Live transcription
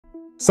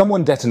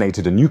Someone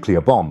detonated a nuclear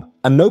bomb,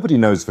 and nobody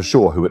knows for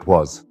sure who it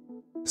was.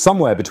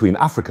 Somewhere between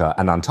Africa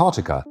and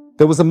Antarctica,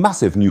 there was a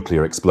massive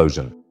nuclear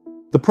explosion.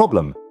 The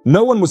problem,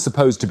 no one was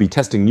supposed to be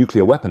testing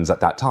nuclear weapons at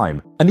that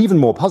time, and even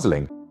more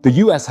puzzling, the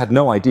US had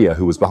no idea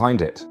who was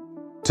behind it.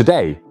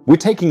 Today, we're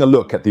taking a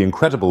look at the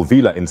incredible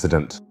Vela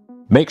incident.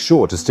 Make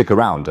sure to stick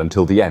around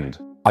until the end.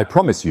 I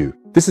promise you,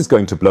 this is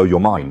going to blow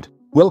your mind.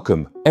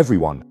 Welcome,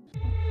 everyone.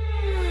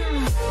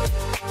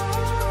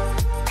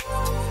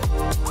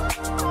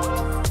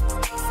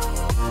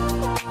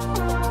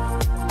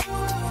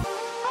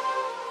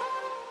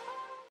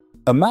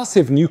 A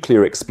massive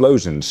nuclear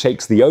explosion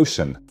shakes the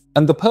ocean,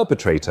 and the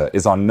perpetrator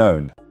is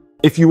unknown.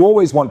 If you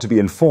always want to be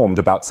informed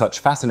about such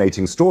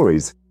fascinating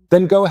stories,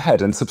 then go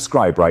ahead and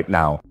subscribe right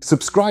now.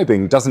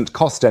 Subscribing doesn't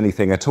cost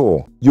anything at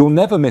all. You'll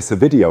never miss a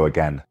video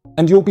again,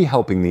 and you'll be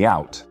helping me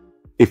out.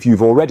 If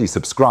you've already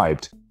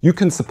subscribed, you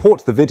can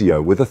support the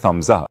video with a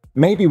thumbs up.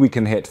 Maybe we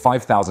can hit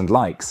 5,000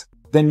 likes,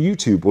 then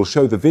YouTube will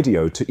show the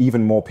video to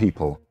even more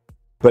people.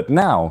 But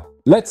now,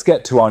 let's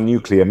get to our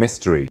nuclear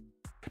mystery.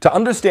 To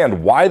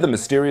understand why the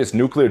mysterious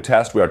nuclear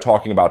test we are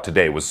talking about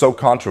today was so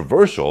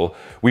controversial,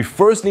 we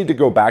first need to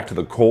go back to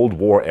the Cold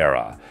War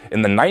era.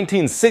 In the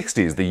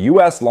 1960s, the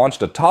US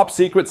launched a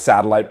top-secret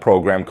satellite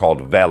program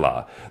called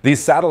Vela.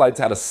 These satellites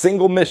had a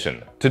single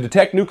mission: to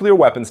detect nuclear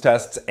weapons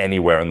tests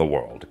anywhere in the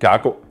world.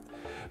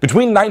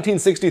 Between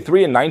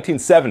 1963 and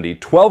 1970,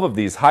 12 of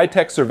these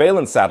high-tech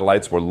surveillance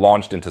satellites were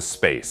launched into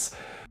space.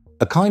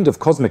 A kind of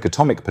cosmic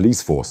atomic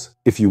police force,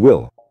 if you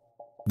will.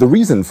 The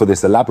reason for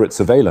this elaborate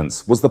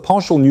surveillance was the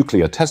Partial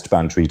Nuclear Test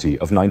Ban Treaty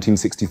of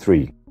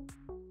 1963.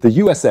 The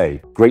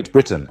USA, Great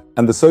Britain,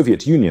 and the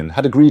Soviet Union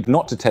had agreed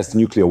not to test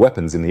nuclear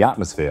weapons in the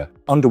atmosphere,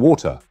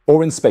 underwater,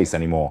 or in space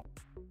anymore.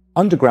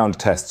 Underground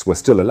tests were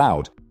still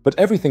allowed, but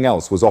everything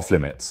else was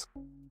off-limits.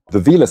 The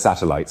Vela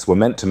satellites were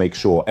meant to make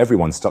sure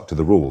everyone stuck to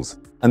the rules,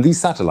 and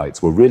these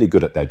satellites were really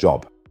good at their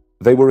job.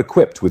 They were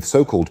equipped with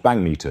so-called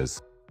bang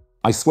meters.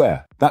 I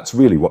swear, that's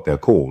really what they're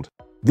called.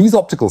 These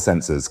optical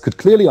sensors could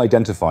clearly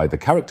identify the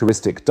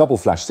characteristic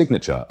double-flash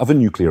signature of a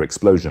nuclear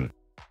explosion.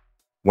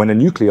 When a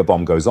nuclear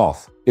bomb goes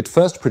off, it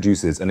first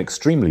produces an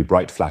extremely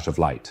bright flash of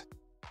light.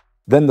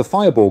 Then the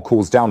fireball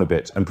cools down a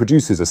bit and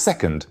produces a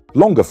second,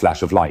 longer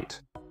flash of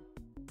light.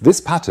 This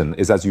pattern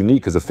is as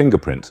unique as a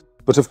fingerprint,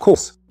 but of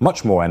course,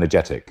 much more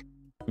energetic.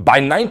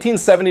 By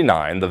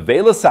 1979, the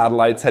Vela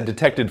satellites had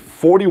detected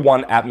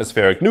 41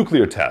 atmospheric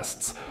nuclear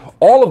tests.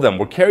 All of them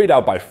were carried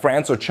out by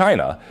France or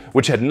China,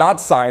 which had not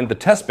signed the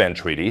Test Ban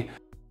Treaty.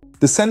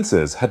 The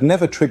sensors had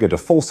never triggered a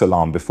false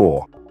alarm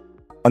before.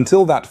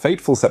 Until that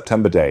fateful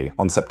September day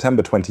on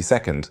September 22,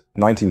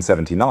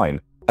 1979,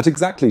 at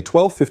exactly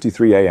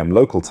 12:53 a.m.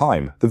 local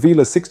time, the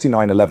Vela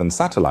 6911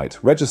 satellite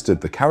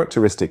registered the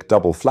characteristic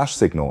double flash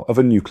signal of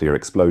a nuclear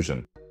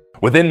explosion.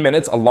 Within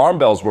minutes, alarm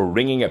bells were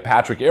ringing at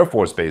Patrick Air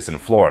Force Base in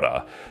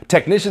Florida.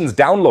 Technicians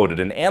downloaded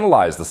and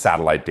analyzed the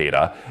satellite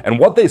data, and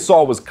what they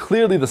saw was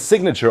clearly the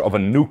signature of a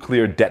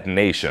nuclear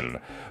detonation.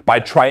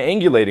 By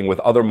triangulating with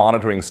other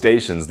monitoring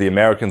stations, the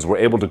Americans were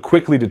able to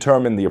quickly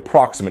determine the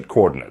approximate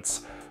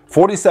coordinates: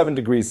 47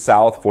 degrees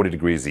south, 40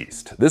 degrees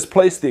east. This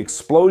placed the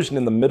explosion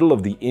in the middle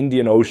of the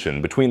Indian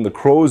Ocean between the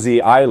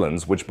Crozet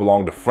Islands, which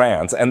belonged to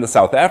France, and the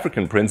South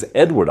African Prince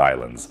Edward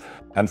Islands.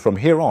 And from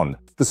here on,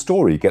 the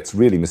story gets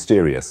really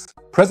mysterious.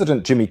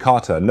 President Jimmy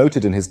Carter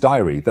noted in his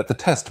diary that the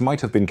test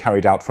might have been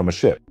carried out from a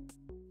ship.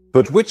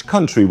 But which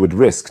country would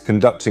risk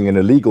conducting an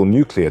illegal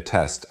nuclear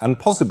test and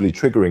possibly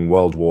triggering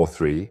World War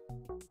III?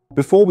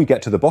 Before we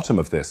get to the bottom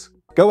of this,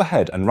 go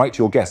ahead and write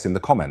your guess in the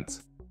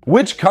comments.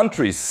 Which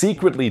country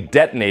secretly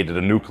detonated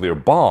a nuclear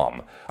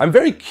bomb? I'm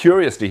very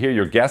curious to hear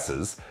your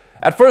guesses.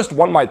 At first,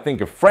 one might think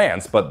of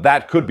France, but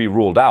that could be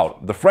ruled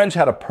out. The French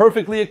had a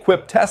perfectly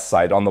equipped test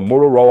site on the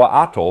Mururoa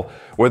Atoll,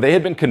 where they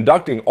had been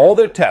conducting all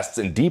their tests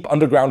in deep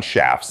underground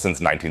shafts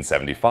since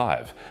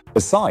 1975.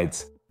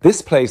 Besides,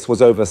 this place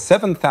was over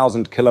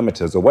 7,000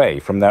 kilometers away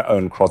from their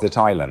own Crozet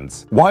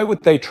Islands. Why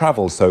would they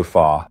travel so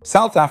far?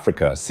 South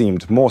Africa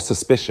seemed more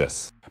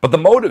suspicious. But the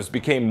motives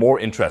became more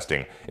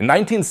interesting. In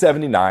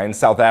 1979,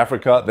 South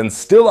Africa, then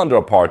still under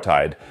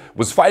apartheid,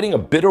 was fighting a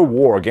bitter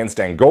war against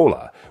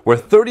Angola, where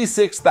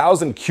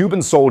 36,000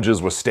 Cuban soldiers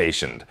were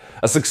stationed.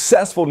 A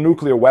successful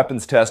nuclear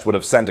weapons test would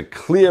have sent a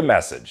clear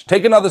message: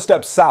 take another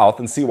step south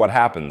and see what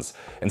happens.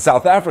 And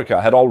South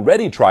Africa had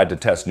already tried to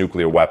test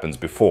nuclear weapons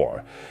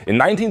before. In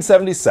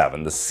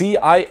 1977, the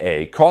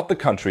CIA caught the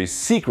country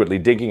secretly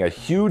digging a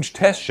huge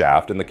test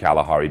shaft in the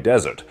Kalahari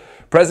Desert.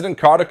 President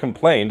Carter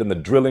complained and the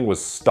drilling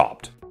was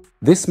stopped.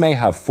 This may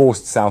have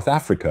forced South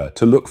Africa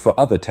to look for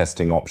other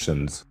testing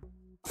options.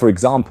 For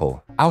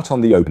example, out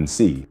on the open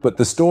sea, but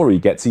the story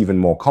gets even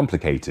more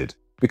complicated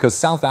because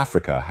South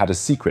Africa had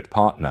a secret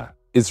partner.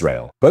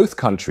 Israel. Both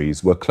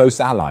countries were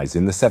close allies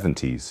in the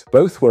 70s.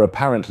 Both were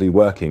apparently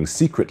working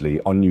secretly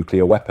on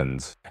nuclear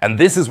weapons. And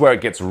this is where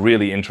it gets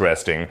really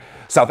interesting.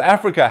 South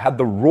Africa had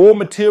the raw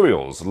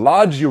materials,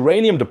 large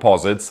uranium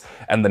deposits,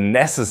 and the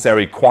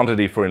necessary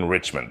quantity for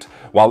enrichment,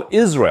 while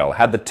Israel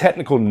had the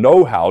technical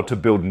know-how to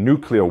build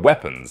nuclear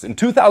weapons. In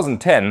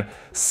 2010,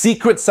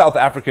 secret South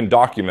African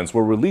documents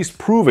were released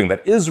proving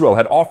that Israel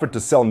had offered to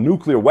sell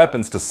nuclear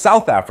weapons to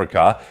South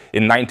Africa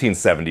in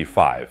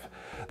 1975.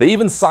 They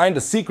even signed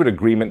a secret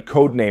agreement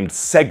codenamed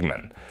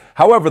Segmen.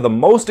 However, the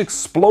most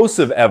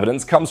explosive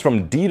evidence comes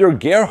from Dieter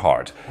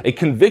Gerhardt, a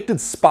convicted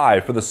spy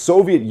for the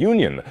Soviet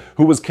Union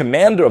who was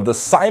commander of the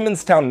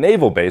Simonstown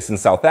Naval Base in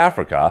South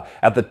Africa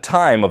at the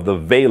time of the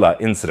Vela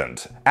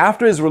incident.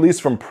 After his release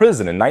from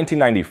prison in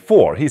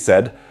 1994, he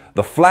said,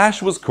 "The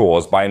flash was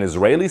caused by an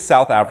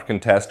Israeli-South African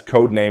test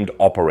codenamed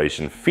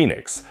Operation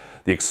Phoenix.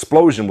 The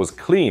explosion was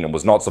clean and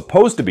was not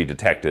supposed to be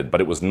detected,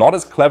 but it was not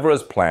as clever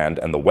as planned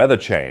and the weather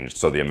changed,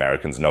 so the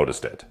Americans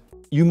noticed it."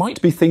 You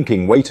might be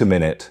thinking, wait a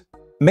minute,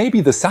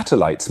 maybe the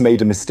satellites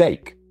made a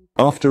mistake.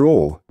 After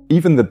all,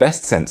 even the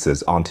best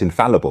sensors aren't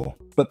infallible,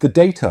 but the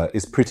data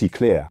is pretty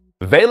clear.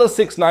 Vela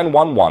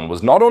 6911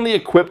 was not only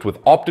equipped with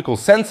optical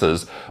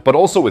sensors, but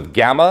also with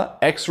gamma,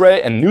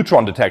 X-ray, and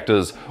neutron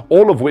detectors,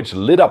 all of which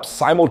lit up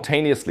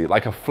simultaneously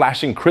like a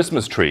flashing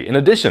Christmas tree. In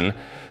addition,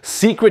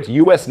 secret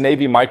US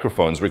Navy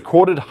microphones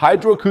recorded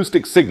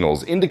hydroacoustic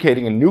signals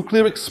indicating a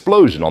nuclear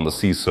explosion on the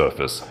sea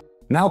surface.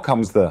 Now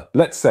comes the,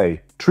 let's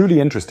say,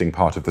 truly interesting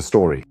part of the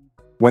story.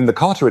 When the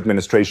Carter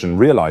administration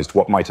realized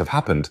what might have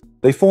happened,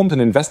 they formed an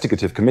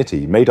investigative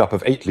committee made up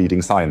of 8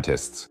 leading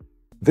scientists.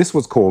 This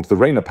was called the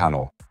Rayner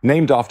Panel,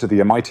 named after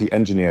the MIT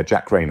engineer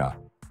Jack Rayner.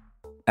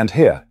 And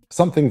here,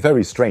 something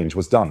very strange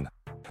was done.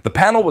 The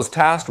panel was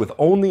tasked with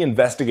only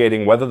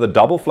investigating whether the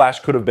double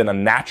flash could have been a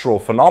natural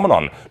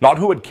phenomenon, not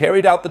who had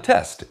carried out the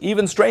test.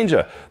 Even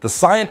stranger, the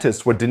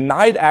scientists were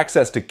denied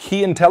access to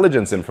key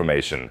intelligence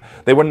information.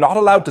 They were not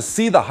allowed to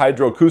see the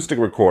hydroacoustic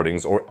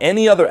recordings or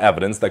any other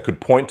evidence that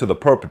could point to the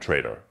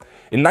perpetrator.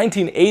 In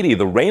 1980,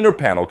 the Rayner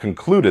panel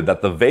concluded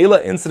that the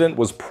Vela incident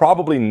was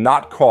probably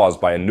not caused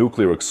by a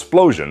nuclear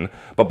explosion,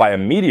 but by a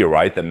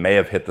meteorite that may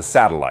have hit the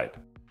satellite.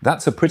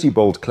 That's a pretty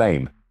bold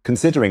claim,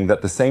 considering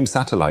that the same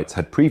satellites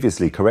had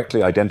previously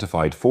correctly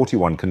identified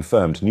 41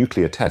 confirmed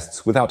nuclear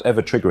tests without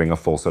ever triggering a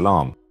false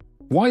alarm.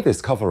 Why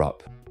this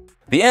cover-up?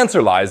 The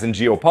answer lies in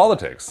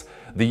geopolitics.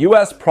 The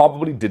US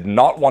probably did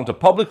not want to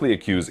publicly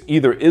accuse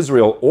either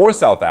Israel or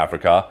South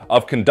Africa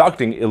of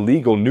conducting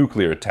illegal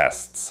nuclear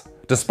tests.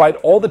 Despite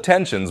all the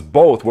tensions,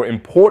 both were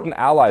important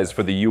allies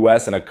for the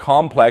US in a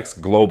complex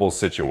global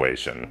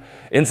situation.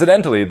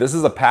 Incidentally, this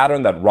is a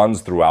pattern that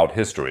runs throughout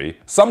history.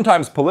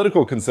 Sometimes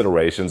political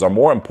considerations are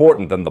more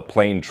important than the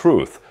plain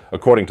truth,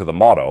 according to the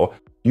motto,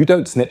 "You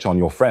don't snitch on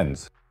your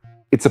friends."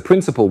 It's a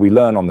principle we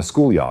learn on the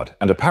schoolyard,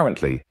 and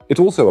apparently, it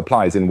also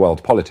applies in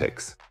world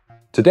politics.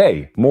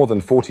 Today, more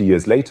than 40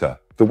 years later,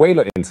 the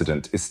Vela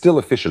incident is still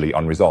officially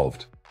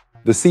unresolved.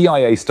 The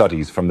CIA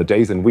studies from the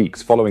days and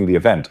weeks following the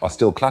event are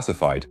still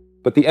classified,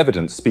 but the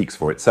evidence speaks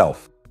for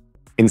itself.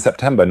 In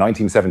September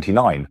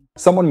 1979,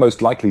 someone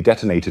most likely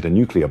detonated a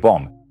nuclear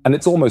bomb, and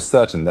it's almost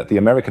certain that the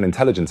American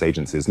intelligence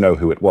agencies know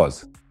who it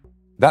was.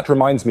 That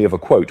reminds me of a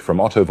quote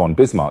from Otto von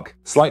Bismarck,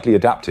 slightly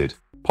adapted: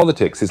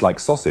 "Politics is like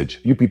sausage,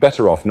 you'd be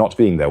better off not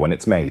being there when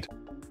it's made."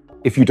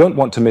 If you don't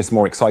want to miss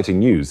more exciting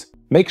news,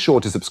 make sure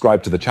to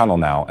subscribe to the channel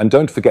now and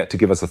don't forget to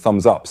give us a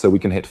thumbs up so we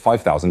can hit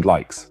 5,000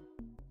 likes.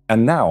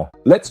 And now,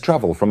 let's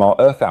travel from our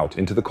Earth out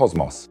into the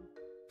cosmos.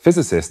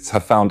 Physicists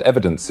have found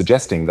evidence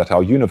suggesting that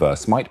our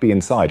universe might be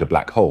inside a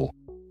black hole.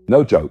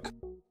 No joke.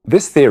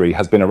 This theory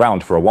has been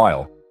around for a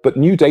while, but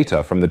new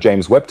data from the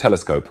James Webb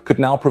Telescope could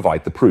now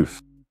provide the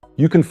proof.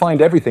 You can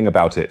find everything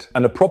about it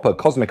and a proper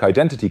cosmic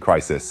identity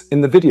crisis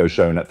in the video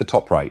shown at the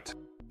top right.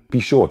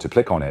 Be sure to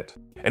click on it.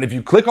 And if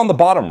you click on the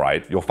bottom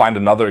right, you'll find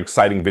another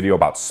exciting video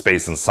about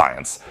space and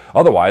science.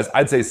 Otherwise,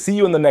 I'd say see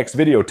you in the next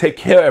video. Take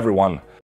care, everyone.